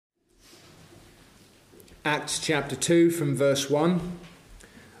Acts chapter 2 from verse 1.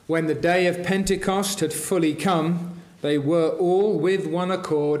 When the day of Pentecost had fully come, they were all with one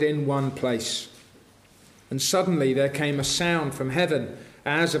accord in one place. And suddenly there came a sound from heaven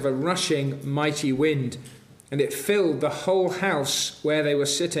as of a rushing mighty wind, and it filled the whole house where they were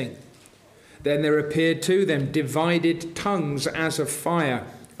sitting. Then there appeared to them divided tongues as of fire,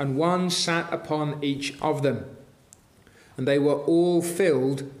 and one sat upon each of them. And they were all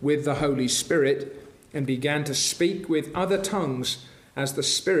filled with the Holy Spirit, and began to speak with other tongues as the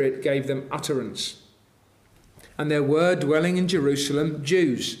Spirit gave them utterance. And there were dwelling in Jerusalem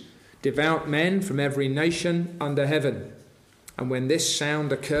Jews, devout men from every nation under heaven. And when this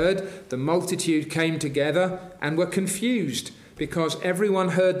sound occurred, the multitude came together and were confused, because everyone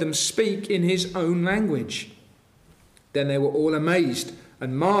heard them speak in his own language. Then they were all amazed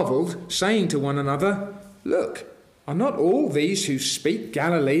and marveled, saying to one another, "Look, are not all these who speak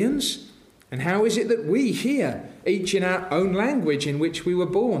Galileans? And how is it that we hear, each in our own language in which we were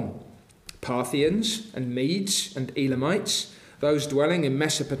born? Parthians and Medes and Elamites, those dwelling in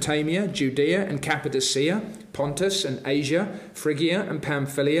Mesopotamia, Judea and Cappadocia, Pontus and Asia, Phrygia and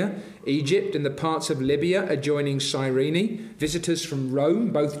Pamphylia, Egypt and the parts of Libya adjoining Cyrene, visitors from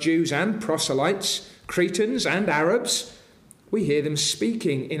Rome, both Jews and proselytes, Cretans and Arabs. We hear them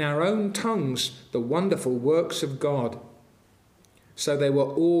speaking in our own tongues the wonderful works of God." So they were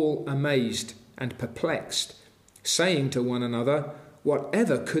all amazed and perplexed, saying to one another,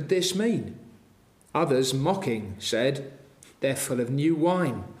 "Whatever could this mean?" Others, mocking, said, "They're full of new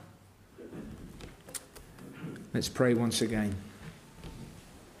wine." Let's pray once again.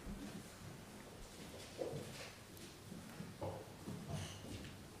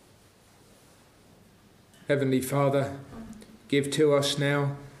 Heavenly Father, give to us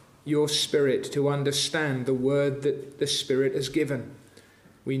now your Spirit to understand the word that the Spirit has given.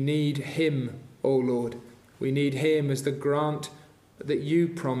 We need him, O Lord. We need him as the grant that you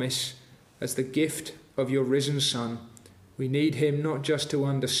promise, as the gift of your risen Son. We need him not just to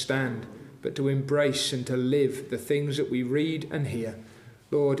understand, but to embrace and to live the things that we read and hear.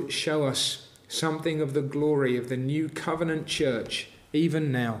 Lord, show us something of the glory of the new covenant church,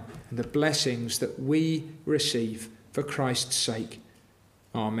 even now, and the blessings that we receive for Christ's sake.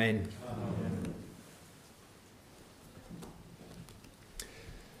 Amen. Amen.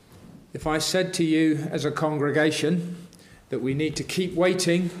 If I said to you as a congregation that we need to keep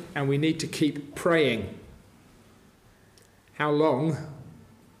waiting and we need to keep praying, how long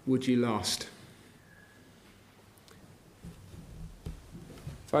would you last?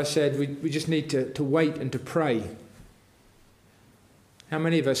 If I said we just need to wait and to pray, how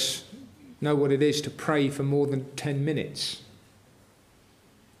many of us know what it is to pray for more than 10 minutes?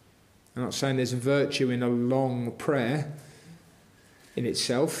 I'm not saying there's virtue in a long prayer in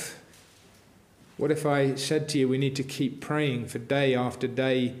itself. What if I said to you we need to keep praying for day after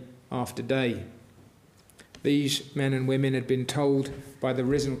day after day? These men and women had been told by the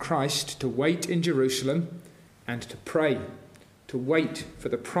risen Christ to wait in Jerusalem and to pray, to wait for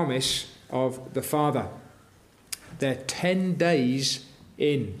the promise of the Father. They're 10 days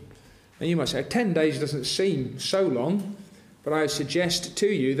in. And you might say, 10 days doesn't seem so long, but I suggest to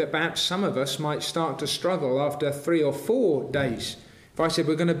you that perhaps some of us might start to struggle after 3 or 4 days. If I said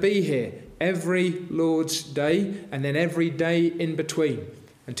we're going to be here every Lord's Day and then every day in between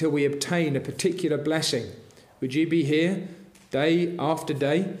until we obtain a particular blessing, would you be here day after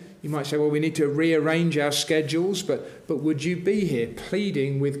day? You might say, well, we need to rearrange our schedules, but would you be here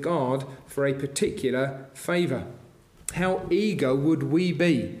pleading with God for a particular favour? How eager would we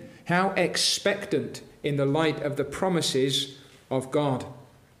be? How expectant in the light of the promises of God?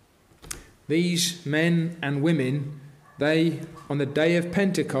 These men and women, they, on the day of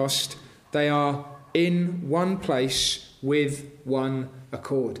Pentecost, they are in one place with one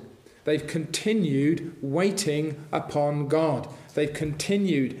accord. They've continued waiting upon God. They've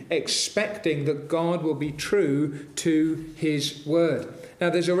continued expecting that God will be true to his word. Now,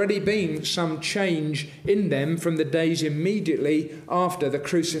 there's already been some change in them from the days immediately after the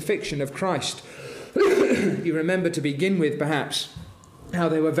crucifixion of Christ. You remember, to begin with, perhaps, how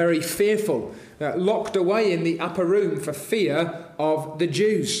they were very fearful, locked away in the upper room for fear of the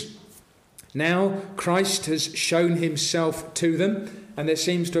Jews. Now, Christ has shown himself to them, and there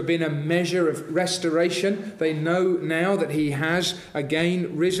seems to have been a measure of restoration. They know now that he has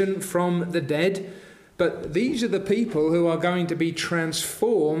again risen from the dead. But these are the people who are going to be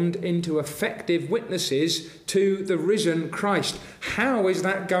transformed into effective witnesses to the risen Christ. How is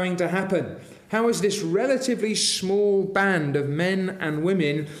that going to happen? How is this relatively small band of men and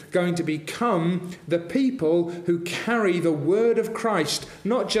women going to become the people who carry the word of Christ,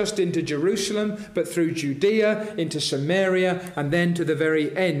 not just into Jerusalem, but through Judea, into Samaria, and then to the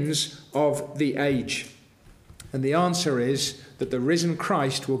very ends of the age? And the answer is that the risen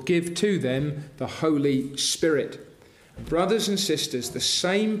Christ will give to them the Holy Spirit. Brothers and sisters, the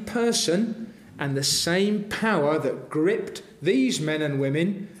same person and the same power that gripped these men and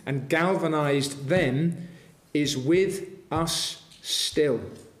women and galvanized them is with us still.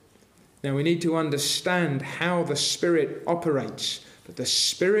 Now we need to understand how the Spirit operates, but the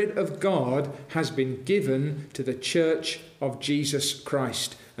Spirit of God has been given to the church of Jesus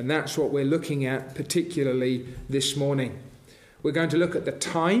Christ, and that's what we're looking at particularly this morning. We're going to look at the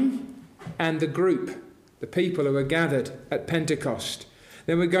time and the group, the people who are gathered at Pentecost.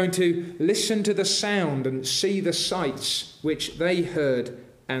 Then we're going to listen to the sound and see the sights which they heard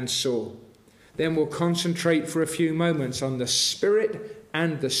and saw. Then we'll concentrate for a few moments on the Spirit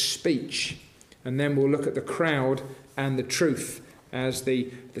and the speech. And then we'll look at the crowd and the truth as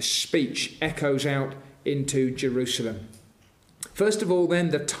the speech echoes out into Jerusalem. First of all, then,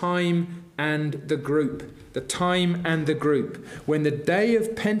 the time and the group. The time and the group. When the day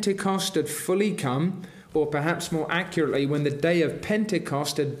of Pentecost had fully come, or perhaps more accurately, when the day of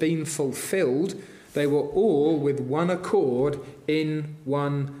Pentecost had been fulfilled, they were all with one accord in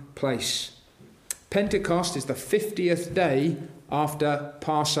one place. Pentecost is the 50th day after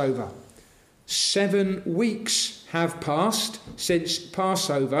Passover. 7 weeks have passed since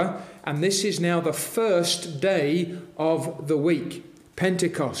Passover, and this is now the first day of the week,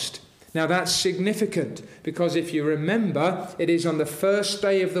 Pentecost. Now that's significant because if you remember, it is on the first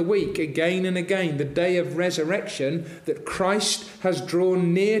day of the week, again and again, the day of resurrection, that Christ has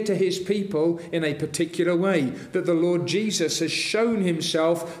drawn near to his people in a particular way, that the Lord Jesus has shown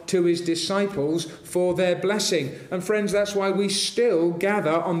himself to his disciples for their blessing. And friends, that's why we still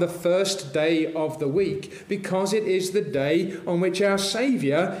gather on the first day of the week, because it is the day on which our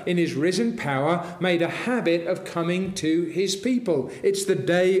Saviour, in his risen power, made a habit of coming to his people. It's the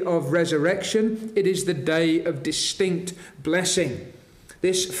day of resurrection. It is the day of distinct blessing.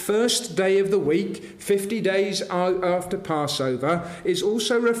 This first day of the week, 50 days after Passover, is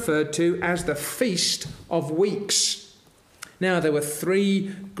also referred to as the Feast of Weeks. Now, there were 3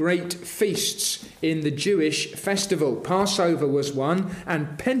 great feasts in the Jewish festival. Passover was one,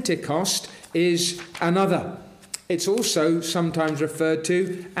 and Pentecost is another. It's also sometimes referred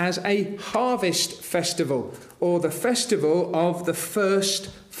to as a harvest festival, or the festival of the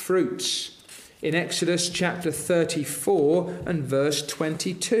first fruits. In Exodus chapter 34 and verse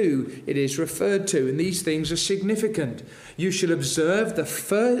 22, it is referred to, and these things are significant. You shall observe the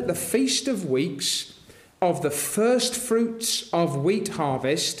Feast of Weeks, of the first fruits of wheat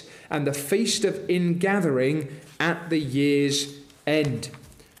harvest, and the Feast of Ingathering at the year's end.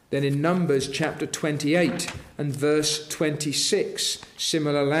 Then in Numbers chapter 28 and verse 26,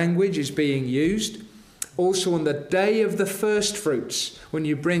 similar language is being used. Also on the day of the first fruits, when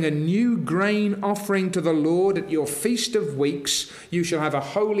you bring a new grain offering to the Lord at your Feast of Weeks, you shall have a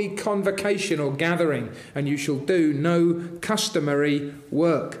holy convocation or gathering, and you shall do no customary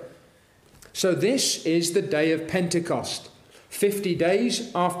work. So this is the day of Pentecost. 50 days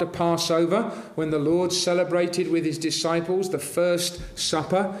after Passover, when the Lord celebrated with his disciples the first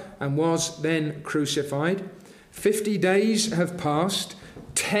supper and was then crucified. 50 days have passed.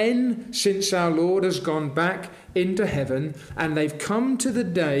 10 since our Lord has gone back into heaven, and they've come to the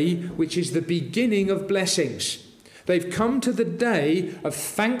day which is the beginning of blessings. They've come to the day of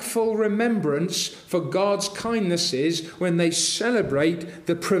thankful remembrance for God's kindnesses when they celebrate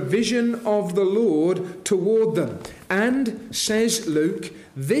the provision of the Lord toward them. And, says Luke,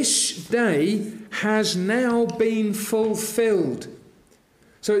 this day has now been fulfilled.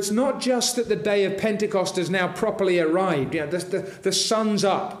 So it's not just that the day of Pentecost has now properly arrived. You know, the sun's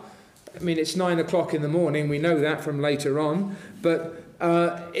up. I mean, it's 9 o'clock in the morning. We know that from later on. But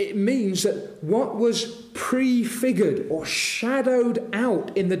it means that what was prefigured or shadowed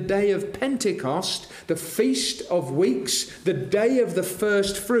out in the day of Pentecost, the Feast of Weeks, the day of the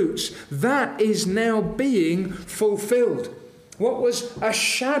first fruits, that is now being fulfilled. What was a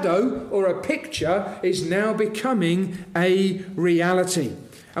shadow or a picture is now becoming a reality.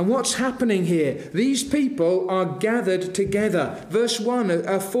 And what's happening here? These people are gathered together. Verse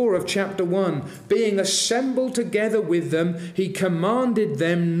 4 of chapter 1, being assembled together with them, he commanded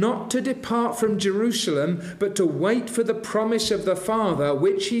them not to depart from Jerusalem, but to wait for the promise of the Father,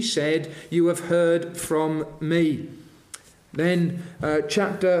 which he said, you have heard from me. Then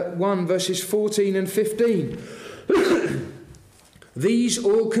chapter 1, verses 14 and 15. These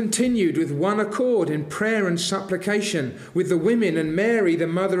all continued with one accord in prayer and supplication with the women and Mary, the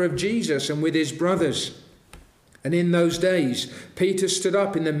mother of Jesus, and with his brothers. And in those days, Peter stood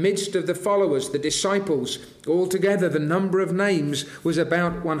up in the midst of the followers, the disciples. Altogether, the number of names was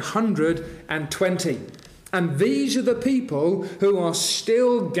about 120. And these are the people who are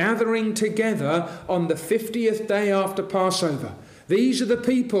still gathering together on the 50th day after Passover. These are the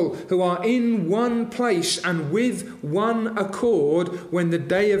people who are in one place and with one accord when the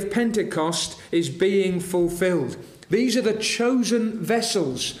day of Pentecost is being fulfilled. These are the chosen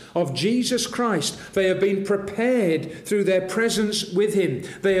vessels of Jesus Christ. They have been prepared through their presence with him.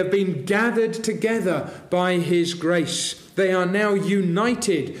 They have been gathered together by his grace. They are now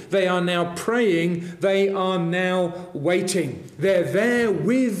united. They are now praying. They are now waiting. They're there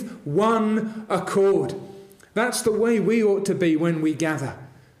with one accord. That's the way we ought to be when we gather.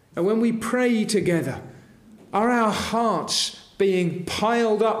 And when we pray together, are our hearts being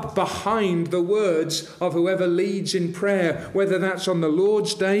piled up behind the words of whoever leads in prayer, whether that's on the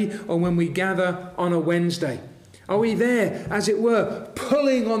Lord's Day or when we gather on a Wednesday? Are we there, as it were,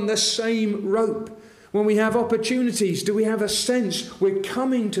 pulling on the same rope? When we have opportunities, do we have a sense we're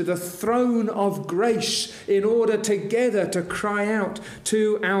coming to the throne of grace in order together to cry out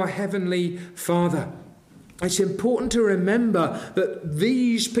to our Heavenly Father? It's important to remember that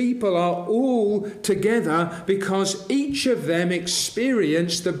these people are all together because each of them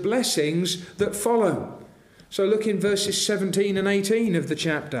experienced the blessings that follow. So look in verses 17 and 18 of the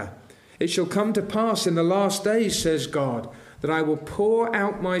chapter. It shall come to pass in the last days, says God, that I will pour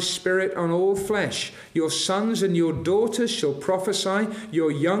out my spirit on all flesh. Your sons and your daughters shall prophesy,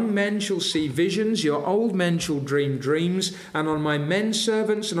 your young men shall see visions, your old men shall dream dreams, and on my men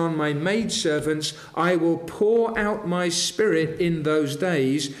servants and on my maid servants I will pour out my spirit in those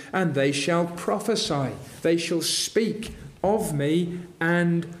days, and they shall prophesy. They shall speak of me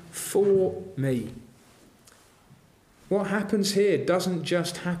and for me. What happens here doesn't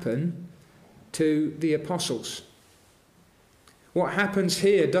just happen to the apostles. What happens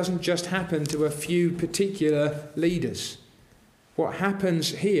here doesn't just happen to a few particular leaders. What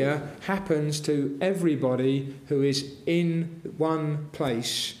happens here happens to everybody who is in one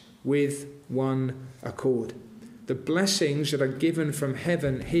place with one accord. The blessings that are given from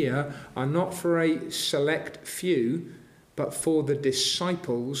heaven here are not for a select few, but for the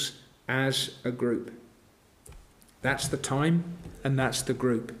disciples as a group. That's the time and that's the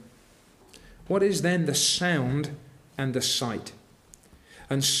group. What is then the sound and the sight?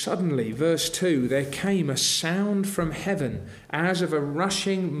 And suddenly, verse 2, there came a sound from heaven as of a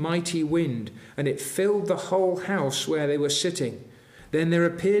rushing mighty wind, and it filled the whole house where they were sitting. Then there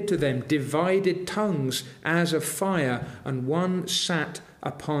appeared to them divided tongues as of fire, and one sat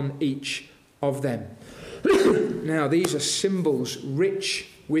upon each of them. Now, these are symbols rich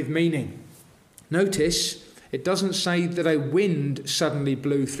with meaning. Notice, it doesn't say that a wind suddenly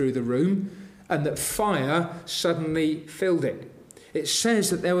blew through the room and that fire suddenly filled it. It says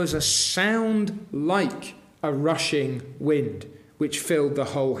that there was a sound like a rushing wind, which filled the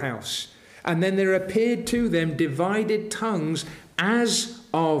whole house. And then there appeared to them divided tongues as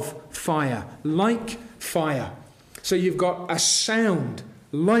of fire, like fire. So you've got a sound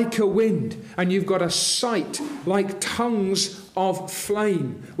like a wind, and you've got a sight like tongues of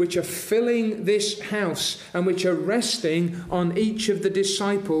flame, which are filling this house and which are resting on each of the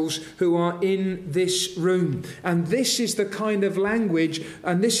disciples who are in this room. And this is the kind of language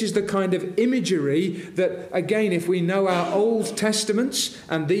and this is the kind of imagery that, again, if we know our Old Testaments,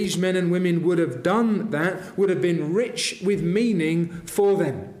 and these men and women would have done that, would have been rich with meaning for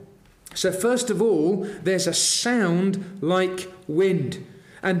them. So first of all, there's a sound like wind.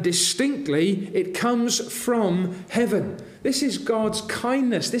 And distinctly, it comes from heaven. This is God's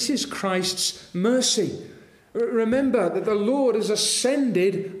kindness. This is Christ's mercy. Remember that the Lord has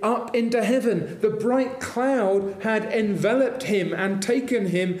ascended up into heaven. The bright cloud had enveloped him and taken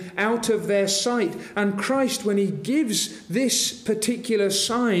him out of their sight. And Christ, when he gives this particular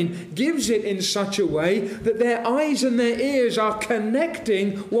sign, gives it in such a way that their eyes and their ears are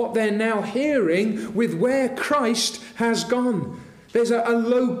connecting what they're now hearing with where Christ has gone. There's a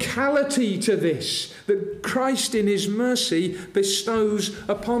locality to this that Christ in his mercy bestows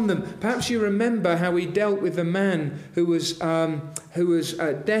upon them. Perhaps you remember how he dealt with the man who was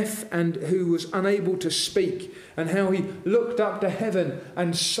deaf and who was unable to speak, and how he looked up to heaven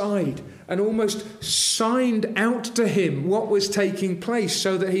and sighed and almost signed out to him what was taking place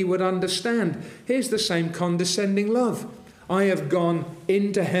so that he would understand. Here's the same condescending love. I have gone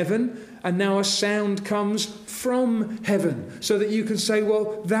into heaven, and now a sound comes from heaven, so that you can say,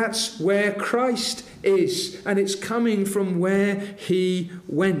 well, that's where Christ is, and it's coming from where he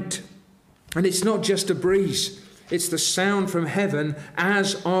went. And it's not just a breeze. It's the sound from heaven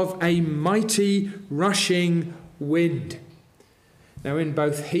as of a mighty rushing wind. Now, in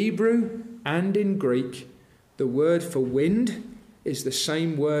both Hebrew and in Greek, the word for wind is the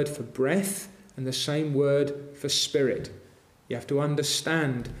same word for breath and the same word for spirit. You have to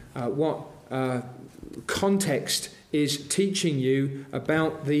understand what context is teaching you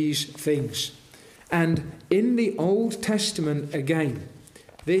about these things. And in the Old Testament again,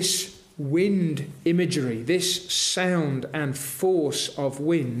 this wind imagery, this sound and force of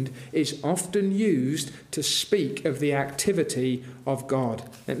wind is often used to speak of the activity of God.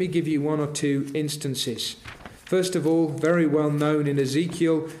 Let me give you one or two instances. First of all, very well known in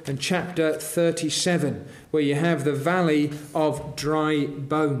Ezekiel and chapter 37, where you have the valley of dry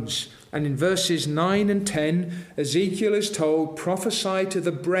bones. And in verses 9 and 10, Ezekiel is told, prophesy to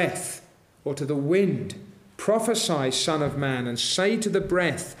the breath, or to the wind. Prophesy, son of man, and say to the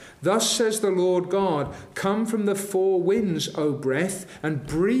breath, thus says the Lord God, come from the four winds, O breath, and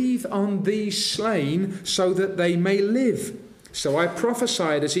breathe on these slain, so that they may live. So I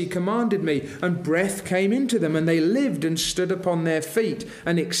prophesied as he commanded me, and breath came into them, and they lived and stood upon their feet,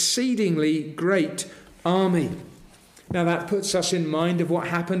 an exceedingly great army. Now that puts us in mind of what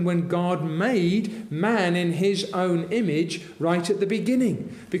happened when God made man in his own image right at the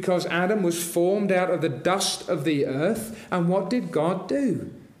beginning, because Adam was formed out of the dust of the earth. And what did God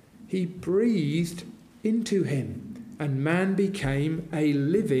do? He breathed into him, and man became a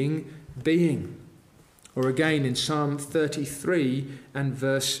living being. Or again in Psalm 33 and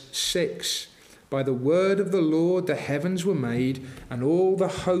verse 6, by the word of the Lord the heavens were made, and all the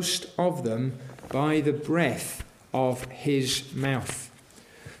host of them by the breath of his mouth.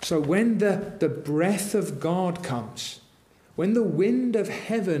 So when the breath of God comes, when the wind of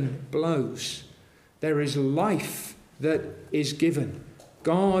heaven blows, there is life that is given.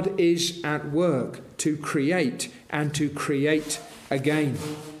 God is at work to create and to create again.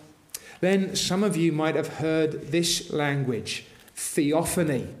 Then some of you might have heard this language,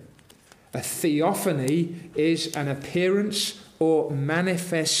 theophany. A theophany is an appearance or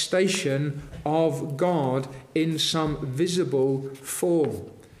manifestation of God in some visible form.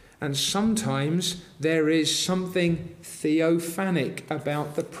 And sometimes there is something theophanic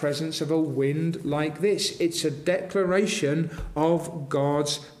about the presence of a wind like this. It's a declaration of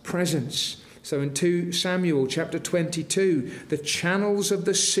God's presence. So in 2 Samuel chapter 22, the channels of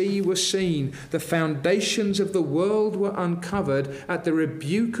the sea were seen, the foundations of the world were uncovered at the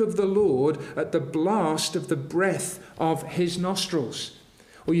rebuke of the Lord, at the blast of the breath of his nostrils.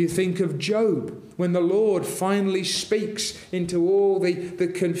 Or you think of Job, when the Lord finally speaks into all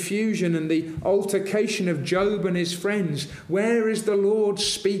the confusion and the altercation of Job and his friends. Where is the Lord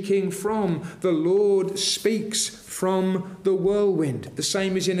speaking from? The Lord speaks from the whirlwind. The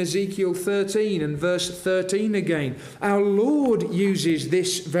same is in Ezekiel 13 and verse 13 again. Our Lord uses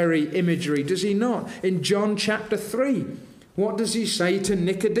this very imagery, does he not? In John chapter 3, what does he say to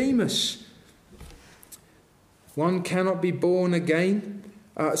Nicodemus? One cannot be born again.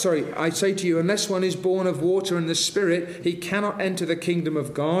 I say to you, unless one is born of water and the Spirit, he cannot enter the kingdom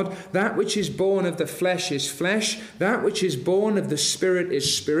of God. That which is born of the flesh is flesh. That which is born of the Spirit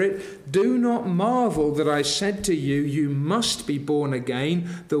is spirit. Do not marvel that I said to you, you must be born again.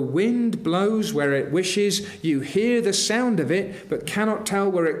 The wind blows where it wishes. You hear the sound of it, but cannot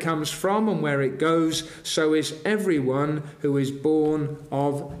tell where it comes from and where it goes. So is everyone who is born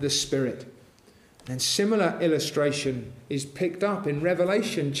of the Spirit. And similar illustration is picked up in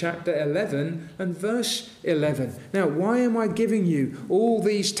Revelation chapter 11 and verse 11. Now, why am I giving you all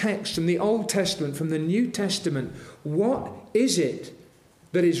these texts from the Old Testament, from the New Testament? What is it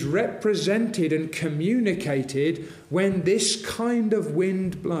that is represented and communicated when this kind of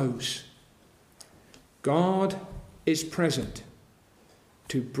wind blows? God is present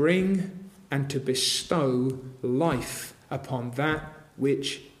to bring and to bestow life upon that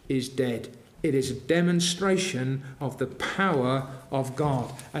which is dead. It is a demonstration of the power of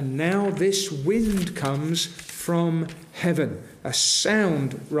God. And now this wind comes from heaven, a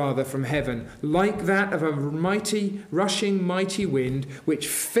sound rather from heaven, like that of a mighty, rushing mighty wind, which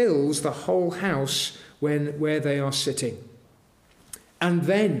fills the whole house where they are sitting. And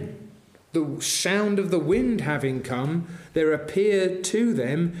then, the sound of the wind having come, there appeared to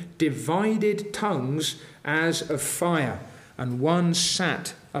them divided tongues as of fire, and one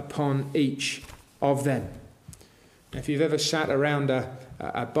sat upon each of them. If you've ever sat around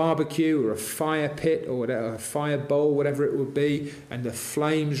a barbecue or a fire pit or whatever, a fire bowl, whatever it would be, and the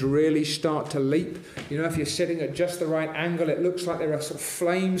flames really start to leap, if you're sitting at just the right angle, it looks like there are sort of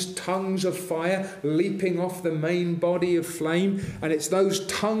flames, tongues of fire leaping off the main body of flame, and it's those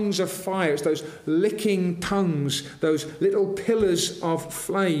tongues of fire, it's those licking tongues, those little pillars of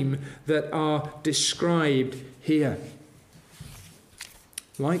flame that are described here.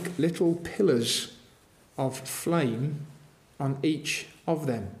 Like little pillars of flame on each of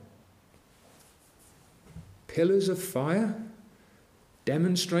them. Pillars of fire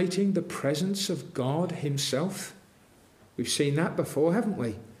demonstrating the presence of God himself. We've seen that before, haven't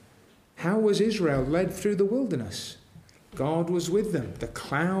we? How was Israel led through the wilderness? God was with them. The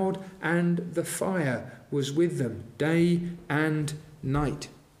cloud and the fire was with them day and night.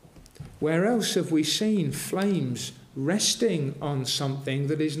 Where else have we seen flames resting on something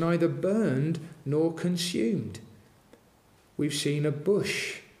that is neither burned nor consumed? We've seen a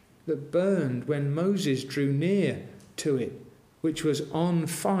bush that burned when Moses drew near to it, which was on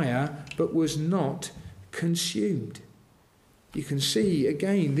fire but was not consumed. You can see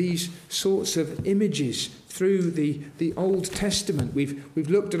again these sorts of images through the Old Testament. We've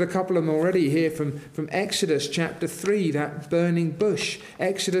looked at a couple of them already here from Exodus chapter 3, that burning bush.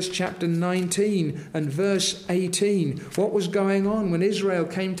 Exodus chapter 19 and verse 18. What was going on when Israel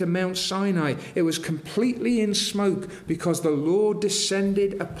came to Mount Sinai? It was completely in smoke because the Lord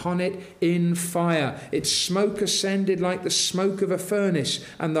descended upon it in fire. Its smoke ascended like the smoke of a furnace,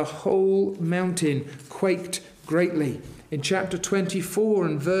 and the whole mountain quaked greatly. In chapter 24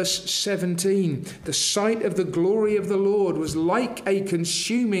 and verse 17, the sight of the glory of the Lord was like a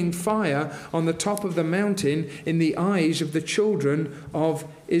consuming fire on the top of the mountain in the eyes of the children of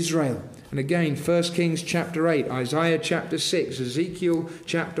Israel. And again, 1 Kings chapter 8, Isaiah chapter 6, Ezekiel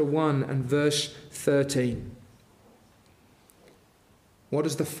chapter 1 and verse 13. What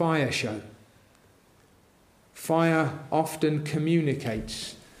does the fire show? Fire often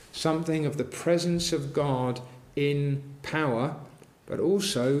communicates something of the presence of God in power, but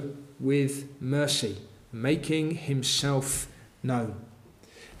also with mercy, making himself known.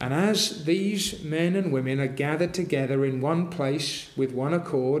 And as these men and women are gathered together in one place with one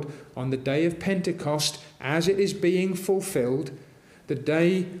accord on the day of Pentecost, as it is being fulfilled, the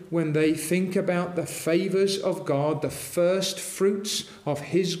day when they think about the favours of God, the first fruits of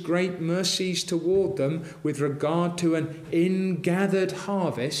his great mercies toward them with regard to an ingathered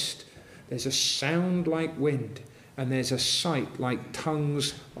harvest, there's a sound like wind, and there's a sight like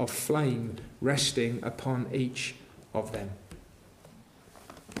tongues of flame resting upon each of them.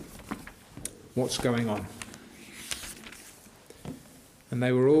 What's going on? And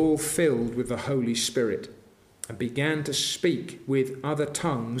they were all filled with the Holy Spirit and began to speak with other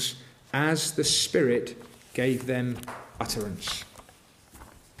tongues as the Spirit gave them utterance.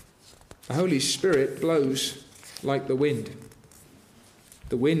 The Holy Spirit blows like the wind.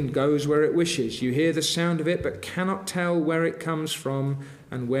 The wind goes where it wishes. You hear the sound of it, but cannot tell where it comes from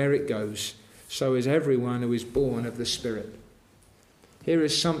and where it goes. So is everyone who is born of the Spirit. Here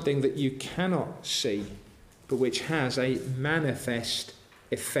is something that you cannot see, but which has a manifest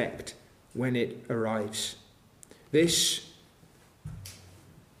effect when it arrives. This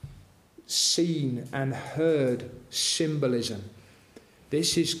seen and heard symbolism,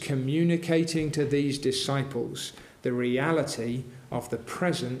 this is communicating to these disciples the reality of the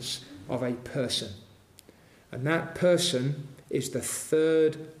presence of a person. And that person is the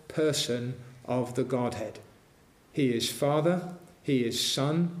third person of the Godhead. He is Father, he is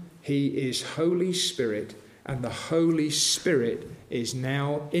Son, he is Holy Spirit, and the Holy Spirit is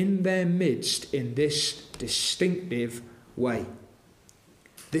now in their midst in this distinctive way.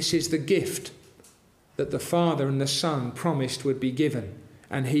 This is the gift that the Father and the Son promised would be given,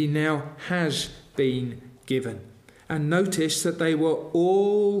 and he now has been given. And notice that they were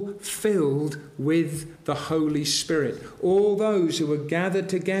all filled with the Holy Spirit. All those who were gathered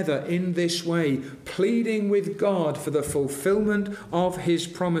together in this way, pleading with God for the fulfillment of his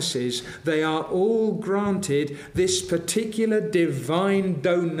promises, they are all granted this particular divine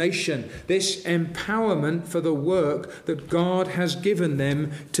donation, this empowerment for the work that God has given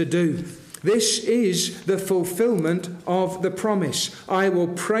them to do. This is the fulfillment of the promise. I will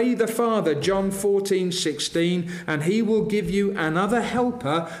pray the Father, John 14:16, and he will give you another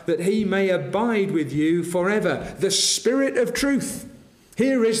helper that he may abide with you forever. The Spirit of truth.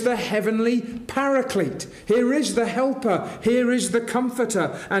 Here is the heavenly paraclete. Here is the helper. Here is the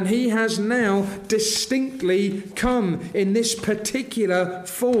comforter. And he has now distinctly come in this particular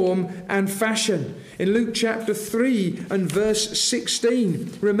form and fashion. In Luke chapter 3 and verse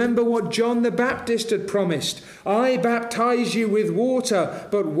 16, remember what John the Baptist had promised. I baptize you with water,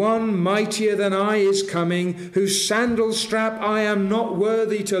 but one mightier than I is coming, whose sandal strap I am not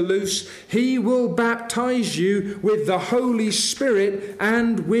worthy to loose. He will baptize you with the Holy Spirit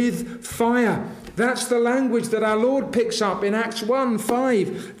and with fire. That's the language that our Lord picks up in Acts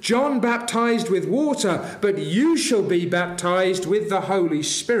 1:5. John baptized with water, but you shall be baptized with the Holy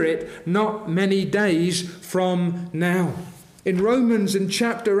Spirit not many days from now. In Romans in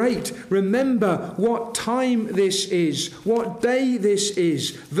chapter 8, remember what time this is, what day this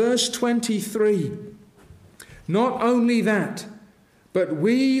is. Verse 23. Not only that, but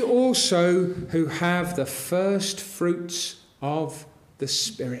we also who have the first fruits of the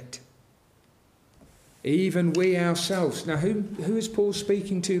Spirit. Even we ourselves. Now, who is Paul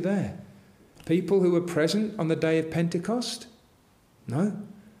speaking to there? People who were present on the day of Pentecost? No.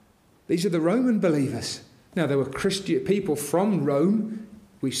 These are the Roman believers. Now, there were Christian people from Rome.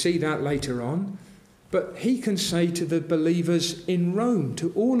 We see that later on. But he can say to the believers in Rome,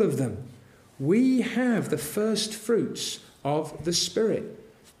 to all of them, we have the first fruits of the Spirit.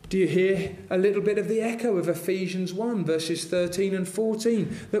 Do you hear a little bit of the echo of Ephesians 1, verses 13 and 14,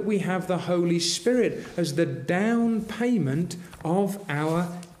 that we have the Holy Spirit as the down payment of our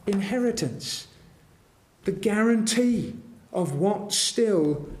inheritance, the guarantee of what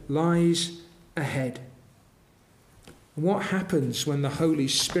still lies ahead. What happens when the Holy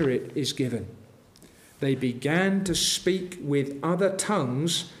Spirit is given? They began to speak with other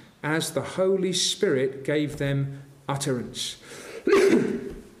tongues as the Holy Spirit gave them utterance.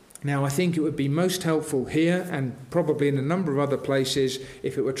 Now, I think it would be most helpful here and probably in a number of other places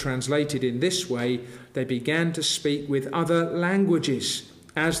if it were translated in this way. They began to speak with other languages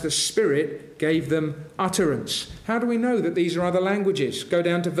as the Spirit gave them utterance. How do we know that these are other languages? Go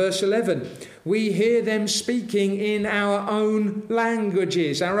down to verse 11. We hear them speaking in our own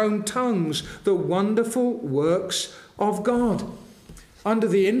languages, our own tongues, the wonderful works of God. Under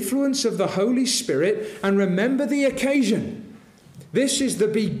the influence of the Holy Spirit, and remember the occasion. This is the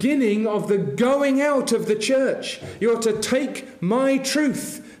beginning of the going out of the church. You're to take my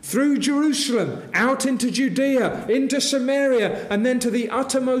truth through Jerusalem, out into Judea, into Samaria, and then to the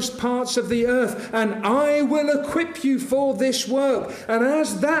uttermost parts of the earth. And I will equip you for this work. And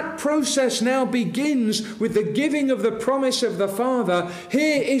as that process now begins with the giving of the promise of the Father,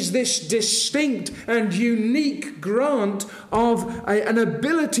 here is this distinct and unique grant of an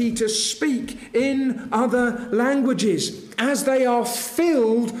ability to speak in other languages as they are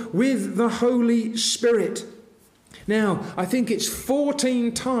filled with the Holy Spirit. Now, I think it's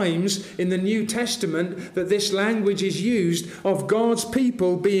 14 times in the New Testament that this language is used of God's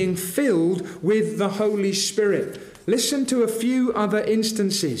people being filled with the Holy Spirit. Listen to a few other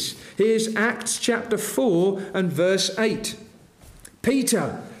instances. Here's Acts chapter 4 and verse 8.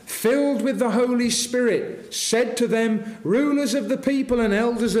 Peter, filled with the Holy Spirit, said to them, rulers of the people and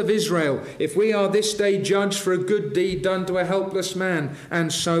elders of Israel, if we are this day judged for a good deed done to a helpless man,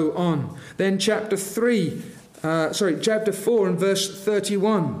 and so on. Then chapter 4 and verse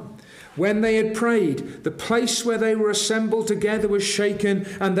 31. When they had prayed, the place where they were assembled together was shaken,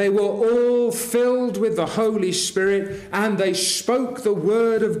 and they were all filled with the Holy Spirit, and they spoke the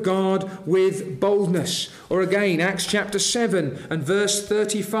word of God with boldness. Or again, Acts chapter 7 and verse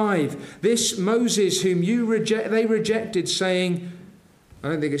 35. This Moses whom they rejected, saying, I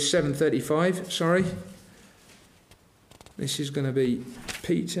don't think it's 7:35, sorry. This is going to be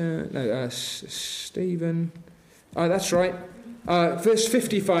Stephen. Oh, that's right. Verse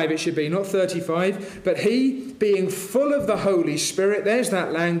 55 it should be, not 35. But he, being full of the Holy Spirit, there's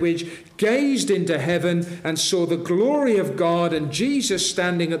that language, gazed into heaven and saw the glory of God and Jesus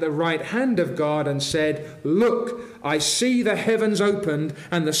standing at the right hand of God, and said, look, I see the heavens opened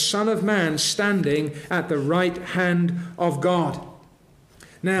and the Son of Man standing at the right hand of God.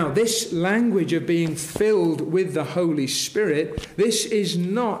 Now, this language of being filled with the Holy Spirit, this is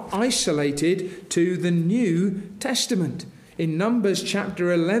not isolated to the New Testament. In Numbers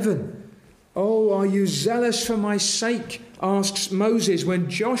chapter 11, oh, are you zealous for my sake? Asks Moses when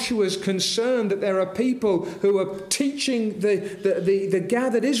Joshua's concerned that there are people who are teaching the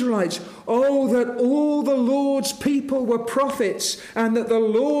gathered Israelites, oh, that all the Lord's people were prophets and that the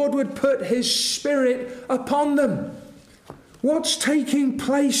Lord would put his Spirit upon them. What's taking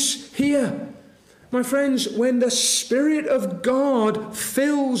place here? My friends, when the Spirit of God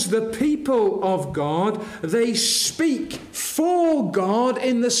fills the people of God, they speak for God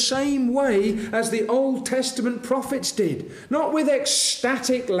in the same way as the Old Testament prophets did. Not with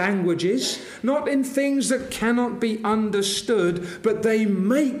ecstatic languages, not in things that cannot be understood, but they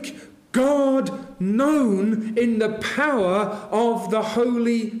make God known in the power of the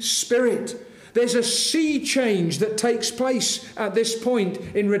Holy Spirit. There's a sea change that takes place at this point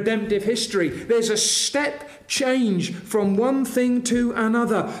in redemptive history. There's a step change from one thing to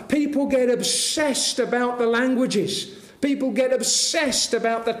another. People get obsessed about the languages. People get obsessed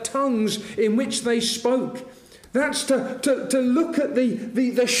about the tongues in which they spoke. That's to look at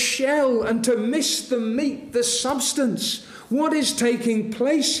the shell and to miss the meat, the substance. What is taking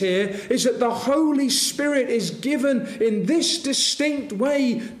place here is that the Holy Spirit is given in this distinct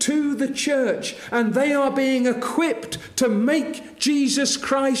way to the church, and they are being equipped to make Jesus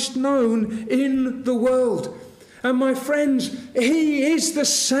Christ known in the world. And my friends, He is the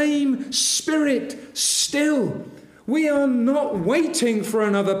same Spirit still. We are not waiting for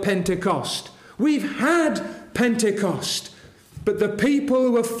another Pentecost. We've had Pentecost. But the people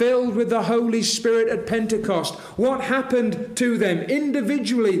who were filled with the Holy Spirit at Pentecost, what happened to them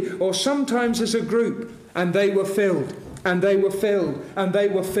individually or sometimes as a group? And they were filled, and they were filled, and they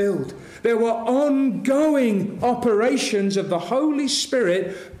were filled. There were ongoing operations of the Holy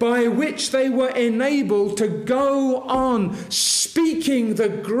Spirit by which they were enabled to go on speaking the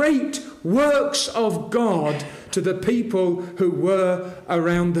great works of God to the people who were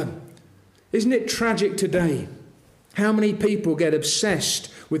around them. Isn't it tragic today? How many people get obsessed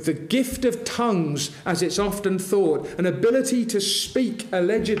with the gift of tongues, as it's often thought, an ability to speak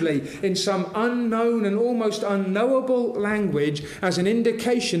allegedly in some unknown and almost unknowable language as an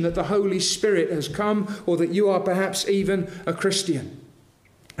indication that the Holy Spirit has come or that you are perhaps even a Christian.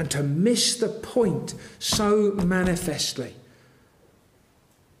 And to miss the point so manifestly.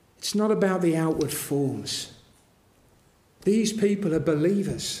 It's not about the outward forms. These people are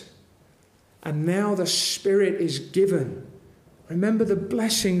believers. And now the Spirit is given. Remember the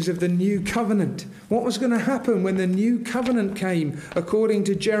blessings of the new covenant. What was going to happen when the new covenant came, according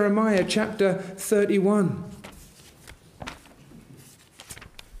to Jeremiah chapter 31?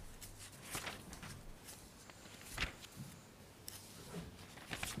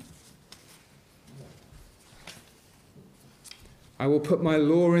 I will put my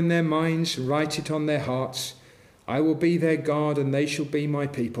law in their minds, write it on their hearts. I will be their God, and they shall be my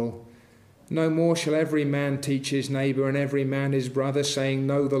people. No more shall every man teach his neighbour and every man his brother, saying,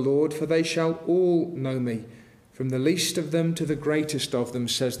 Know the Lord, for they shall all know me, from the least of them to the greatest of them,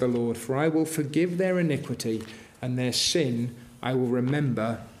 says the Lord. For I will forgive their iniquity, and their sin I will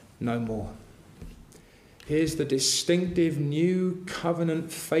remember no more. Here's the distinctive new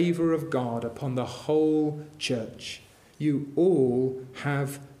covenant favour of God upon the whole church. You all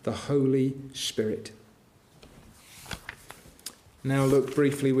have the Holy Spirit. Now look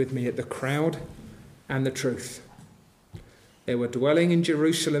briefly with me at the crowd and the truth. There were dwelling in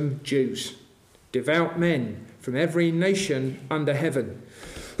Jerusalem Jews, devout men from every nation under heaven.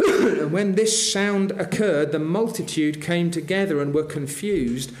 And when this sound occurred, the multitude came together and were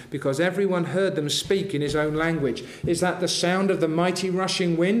confused because everyone heard them speak in his own language. Is that the sound of the mighty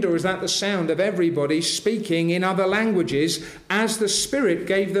rushing wind, or is that the sound of everybody speaking in other languages as the Spirit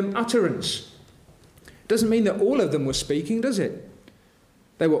gave them utterance? Doesn't mean that all of them were speaking, does it?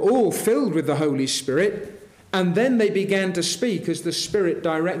 They were all filled with the Holy Spirit, and then they began to speak as the Spirit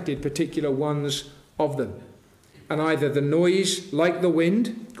directed particular ones of them. And either the noise like the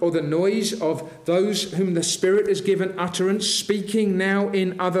wind, or the noise of those whom the Spirit has given utterance, speaking now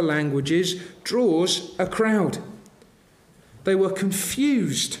in other languages, draws a crowd. They were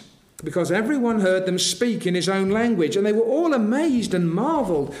confused because everyone heard them speak in his own language, and they were all amazed and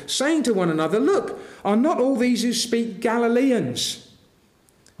marvelled, saying to one another, Look, are not all these who speak Galileans?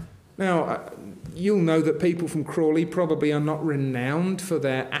 Now, you'll know that people from Crawley probably are not renowned for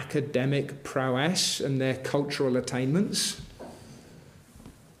their academic prowess and their cultural attainments.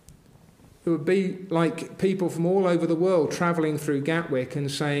 It would be like people from all over the world travelling through Gatwick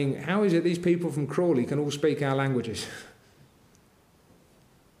and saying, how is it these people from Crawley can all speak our languages?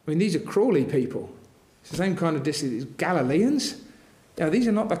 I mean, these are Crawley people. It's the same kind of distance. Galileans? Now, these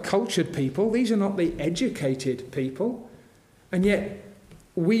are not the cultured people. These are not the educated people. And yet,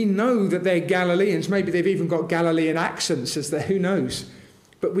 we know that they're Galileans. Maybe they've even got Galilean accents, who knows.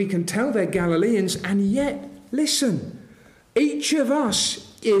 But we can tell they're Galileans. And yet, listen, each of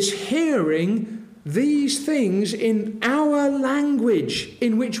us is hearing these things in our language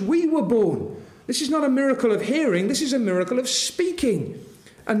in which we were born. This is not a miracle of hearing. This is a miracle of speaking.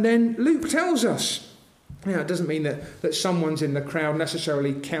 And then Luke tells us, it doesn't mean that someone's in the crowd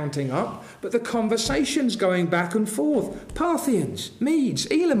necessarily counting up, but the conversation's going back and forth. Parthians, Medes,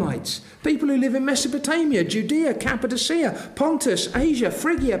 Elamites, people who live in Mesopotamia, Judea, Cappadocia, Pontus, Asia,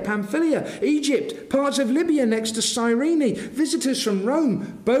 Phrygia, Pamphylia, Egypt, parts of Libya next to Cyrene, visitors from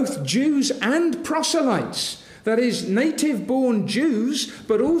Rome, both Jews and proselytes. That is, native-born Jews,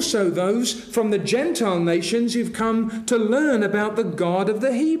 but also those from the Gentile nations who've come to learn about the God of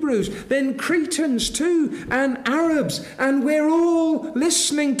the Hebrews. Then Cretans too, and Arabs, and we're all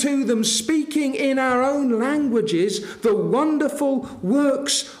listening to them speaking in our own languages the wonderful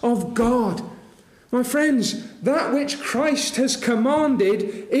works of God. My friends, that which Christ has commanded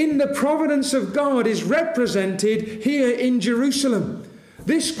in the providence of God is represented here in Jerusalem.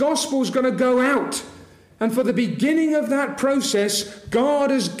 This gospel's going to go out. And for the beginning of that process,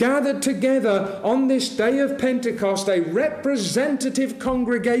 God has gathered together on this day of Pentecost a representative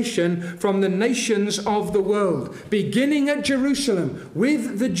congregation from the nations of the world, beginning at Jerusalem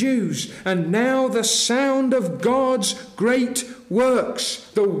with the Jews, and now the sound of God's great works.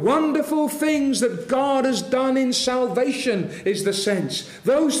 The wonderful things that God has done in salvation is the sense.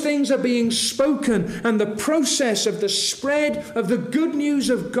 Those things are being spoken, and the process of the spread of the good news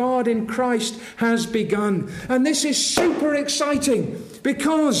of God in Christ has begun. And this is super exciting,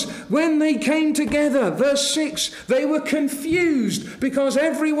 because when they came together, verse 6, they were confused because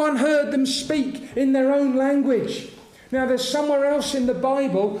everyone heard them speak in their own language. Now, there's somewhere else in the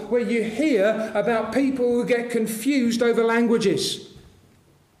Bible where you hear about people who get confused over languages.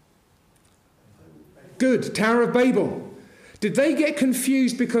 Good, Tower of Babel. Did they get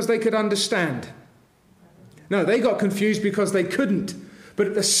confused because they could understand? No, they got confused because they couldn't.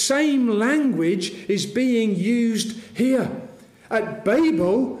 But the same language is being used here. At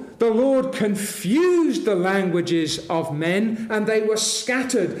Babel, the Lord confused the languages of men, and they were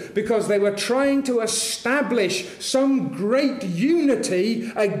scattered because they were trying to establish some great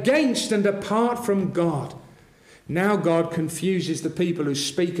unity against and apart from God. Now God confuses the people who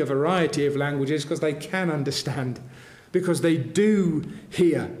speak a variety of languages because they can understand, because they do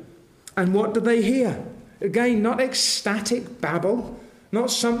hear. And what do they hear? Again, not ecstatic babble, not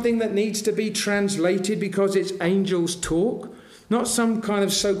something that needs to be translated because it's angels' talk, not some kind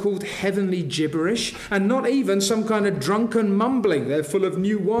of so-called heavenly gibberish, and not even some kind of drunken mumbling. They're full of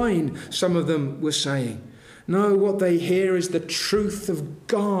new wine, some of them were saying. No, what they hear is the truth of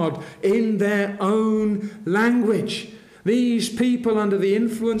God in their own language. These people, under the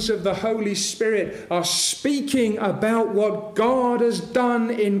influence of the Holy Spirit, are speaking about what God has done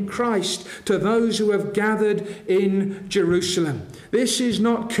in Christ to those who have gathered in Jerusalem. This is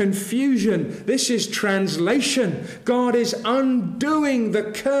not confusion. This is translation. God is undoing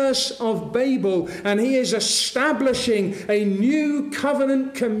the curse of Babel, and he is establishing a new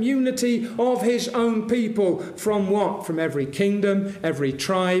covenant community of his own people. From what? From every kingdom, every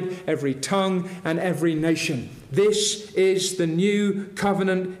tribe, every tongue, and every nation. This is the new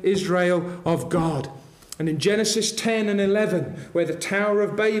covenant Israel of God. And in Genesis 10 and 11, where the Tower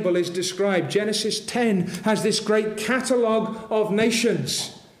of Babel is described, Genesis 10 has this great catalogue of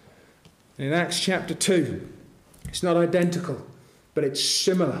nations. In Acts chapter 2, it's not identical, but it's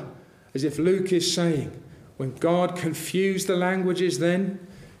similar. As if Luke is saying, when God confused the languages then,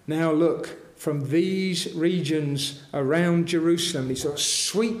 now look, from these regions around Jerusalem, he sort of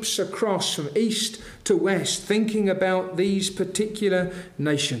sweeps across from east to west, thinking about these particular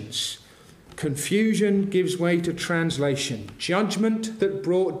nations. Confusion gives way to translation. Judgment that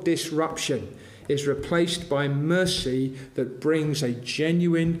brought disruption is replaced by mercy that brings a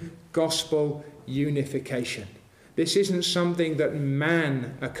genuine gospel unification. This isn't something that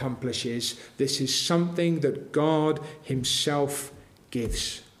man accomplishes. This is something that God himself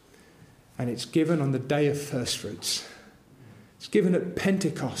gives. And it's given on the day of first fruits. It's given at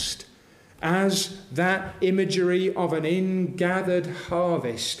Pentecost as that imagery of an ingathered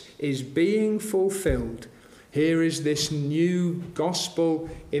harvest is being fulfilled. Here is this new gospel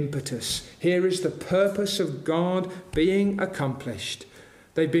impetus. Here is the purpose of God being accomplished.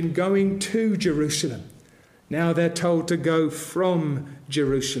 They've been going to Jerusalem. Now they're told to go from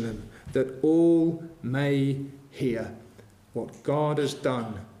Jerusalem, that all may hear what God has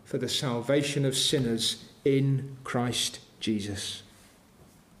done for the salvation of sinners in Christ Jesus.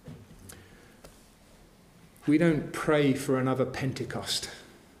 We don't pray for another Pentecost.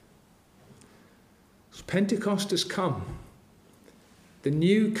 Pentecost has come. The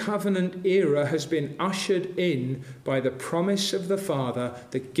new covenant era has been ushered in by the promise of the Father,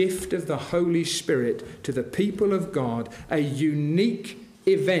 the gift of the Holy Spirit to the people of God, a unique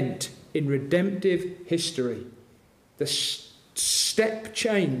event in redemptive history. The step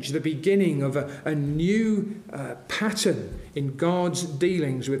change, the beginning of a new pattern in God's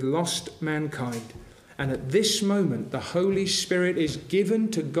dealings with lost mankind. And at this moment, the Holy Spirit is given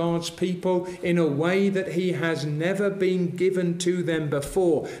to God's people in a way that he has never been given to them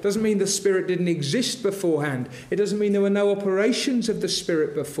before. It doesn't mean the Spirit didn't exist beforehand. It doesn't mean there were no operations of the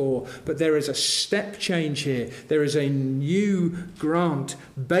Spirit before. But there is a step change here. There is a new grant.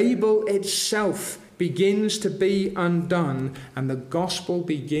 Babel itself begins to be undone, and the gospel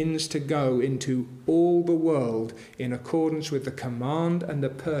begins to go into all the world in accordance with the command and the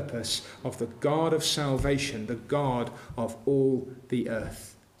purpose of the God of salvation, the God of all the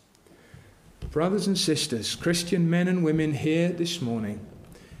earth. Brothers and sisters, Christian men and women here this morning,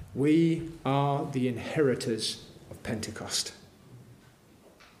 we are the inheritors of Pentecost.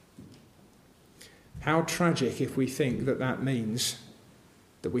 How tragic if we think that that means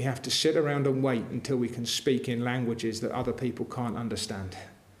that we have to sit around and wait until we can speak in languages that other people can't understand.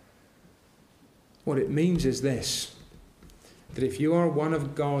 What it means is this, that if you are one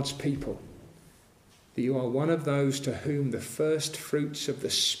of God's people, that you are one of those to whom the first fruits of the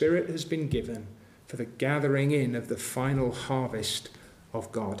Spirit has been given for the gathering in of the final harvest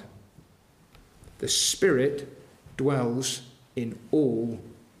of God. The Spirit dwells in all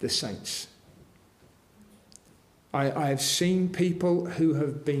the saints. I have seen people who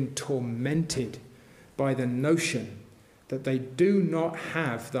have been tormented by the notion that they do not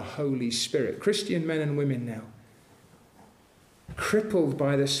have the Holy Spirit. Christian men and women now, crippled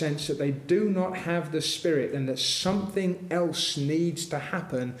by the sense that they do not have the Spirit and that something else needs to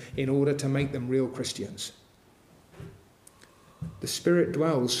happen in order to make them real Christians. The Spirit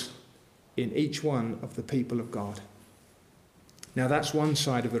dwells in each one of the people of God. Now that's one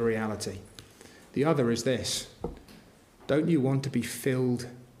side of the reality. The other is this. Don't you want to be filled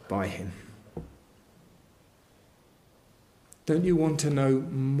by him? Don't you want to know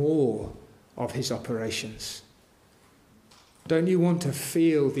more of his operations? Don't you want to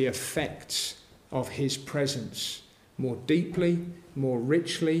feel the effects of his presence more deeply, more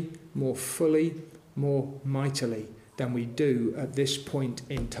richly, more fully, more mightily than we do at this point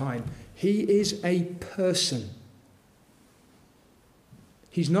in time? He is a person.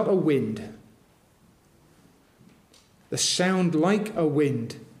 He's not a wind. The sound like a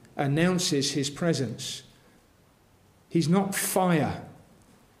wind announces his presence. He's not fire,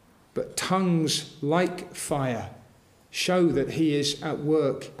 but tongues like fire show that he is at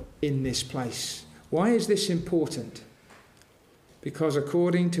work in this place. Why is this important? Because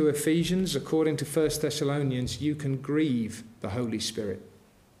according to Ephesians, according to 1 Thessalonians, you can grieve the Holy Spirit.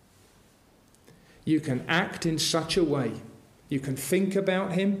 You can act in such a way. You can think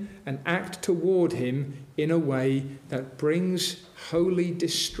about him and act toward him in a way that brings holy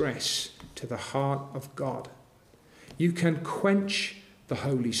distress to the heart of God. You can quench the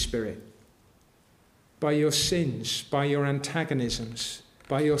Holy Spirit by your sins, by your antagonisms,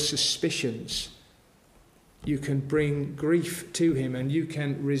 by your suspicions. You can bring grief to him and you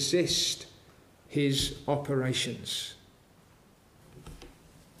can resist his operations.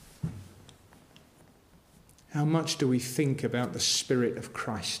 How much do we think about the Spirit of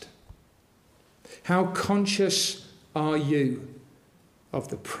Christ? How conscious are you of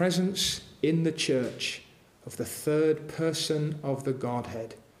the presence in the church of the third person of the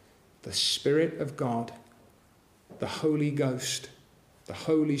Godhead, the Spirit of God, the Holy Ghost, the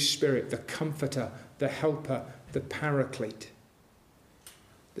Holy Spirit, the Comforter, the Helper, the Paraclete,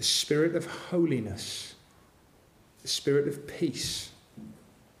 the Spirit of holiness, the Spirit of peace?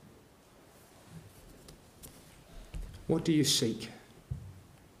 What do you seek?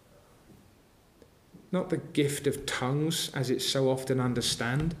 Not the gift of tongues, as it's so often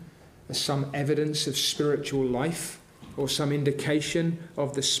understood, as some evidence of spiritual life or some indication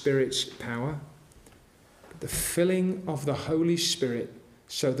of the Spirit's power, but the filling of the Holy Spirit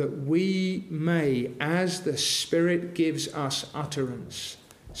so that we may, as the Spirit gives us utterance,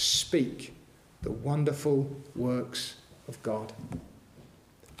 speak the wonderful works of God.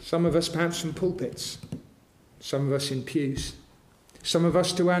 Some of us perhaps from pulpits, some of us in pews, some of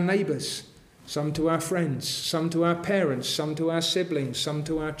us to our neighbours, some to our friends, some to our parents, some to our siblings, some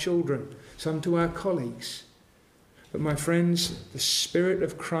to our children, some to our colleagues. But my friends, the Spirit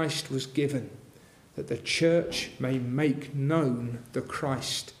of Christ was given that the church may make known the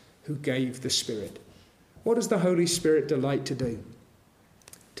Christ who gave the Spirit. What does the Holy Spirit delight to do?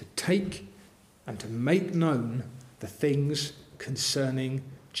 To take and to make known the things concerning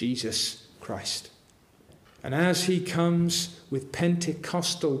Jesus Christ. And as he comes with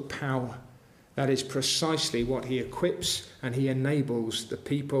Pentecostal power, that is precisely what he equips and he enables the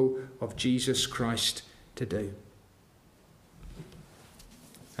people of Jesus Christ to do.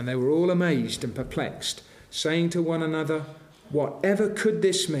 And they were all amazed and perplexed, saying to one another, "Whatever could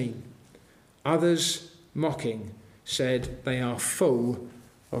this mean?" Others, mocking, said, "They are full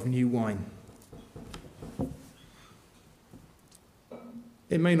of new wine."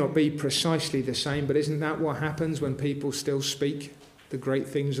 It may not be precisely the same, but isn't that what happens when people still speak the great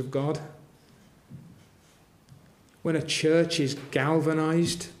things of God? When a church is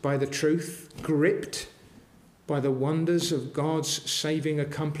galvanized by the truth, gripped by the wonders of God's saving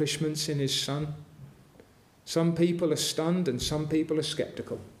accomplishments in his Son, some people are stunned and some people are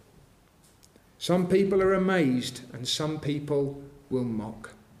skeptical. Some people are amazed and some people will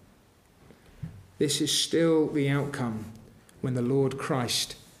mock. This is still the outcome when the Lord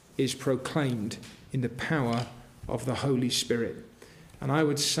Christ is proclaimed in the power of the Holy Spirit. And I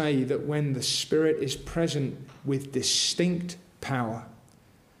would say that when the Spirit is present with distinct power,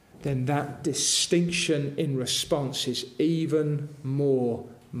 then that distinction in response is even more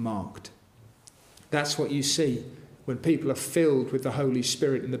marked. That's what you see when people are filled with the Holy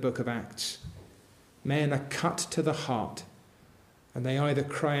Spirit in the book of Acts. Men are cut to the heart, and they either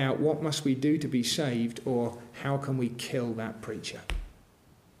cry out, "What must we do to be saved?" or "How can we kill that preacher?"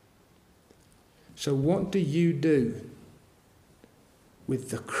 So what do you do with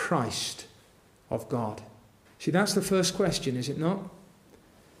the Christ of God? See, that's the first question, is it not?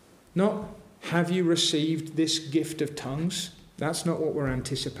 Not, have you received this gift of tongues? That's not what we're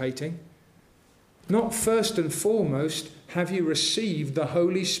anticipating. Not first and foremost, have you received the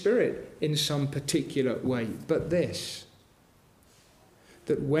Holy Spirit in some particular way, but this: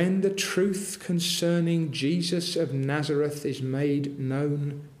 that when the truth concerning Jesus of Nazareth is made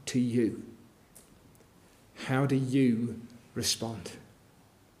known to you, how do you respond?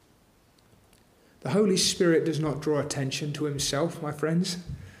 The Holy Spirit does not draw attention to himself, my friends.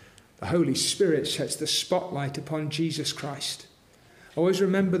 The Holy Spirit sets the spotlight upon Jesus Christ. I always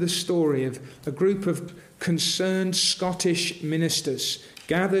remember the story of a group of concerned Scottish ministers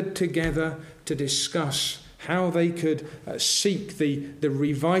gathered together to discuss how they could seek the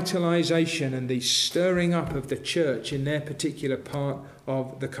revitalisation and the stirring up of the church in their particular part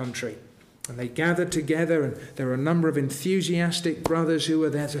of the country. And they gathered together, and there were a number of enthusiastic brothers who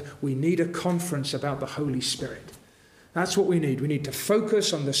were there we need a conference about the Holy Spirit. That's what we need. We need to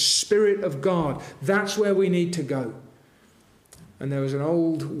focus on the Spirit of God. That's where we need to go. And there was an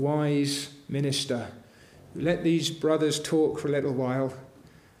old wise minister who let these brothers talk for a little while.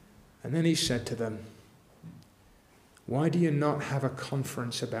 And then he said to them, "Why do you not have a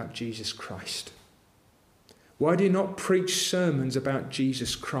conference about Jesus Christ? Why do you not preach sermons about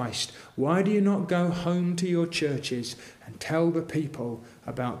Jesus Christ? Why do you not go home to your churches and tell the people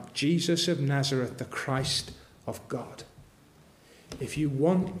about Jesus of Nazareth, the Christ of God? If you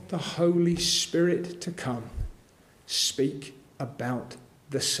want the Holy Spirit to come, speak about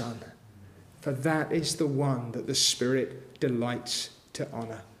the Son, for that is the one that the Spirit delights to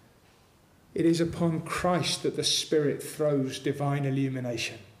honour. It is upon Christ that the Spirit throws divine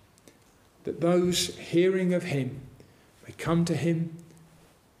illumination, that those hearing of him may come to him,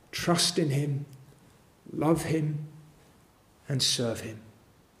 trust in him, love him, and serve him."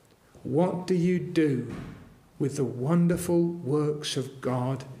 What do you do with the wonderful works of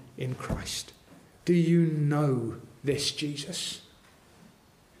God in Christ? Do you know this Jesus?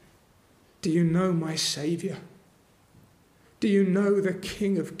 Do you know my Saviour? Do you know the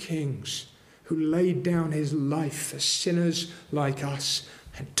King of Kings, who laid down his life for sinners like us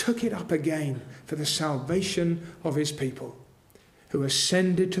and took it up again for the salvation of his people, who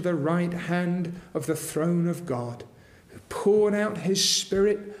ascended to the right hand of the throne of God, who poured out his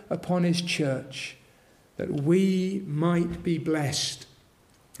Spirit upon his church, that we might be blessed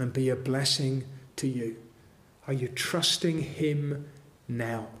and be a blessing to you? Are you trusting him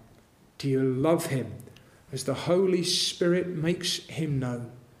now? Do you love him as the Holy Spirit makes him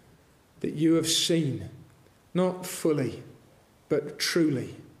known, that you have seen, not fully, but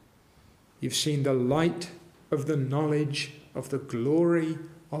truly? You've seen the light of the knowledge of the glory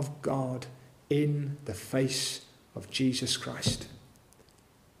of God in the face of Jesus Christ.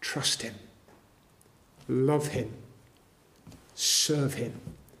 Trust him. Love him. Serve him.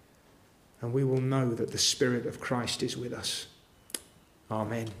 And we will know that the Spirit of Christ is with us.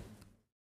 Amen.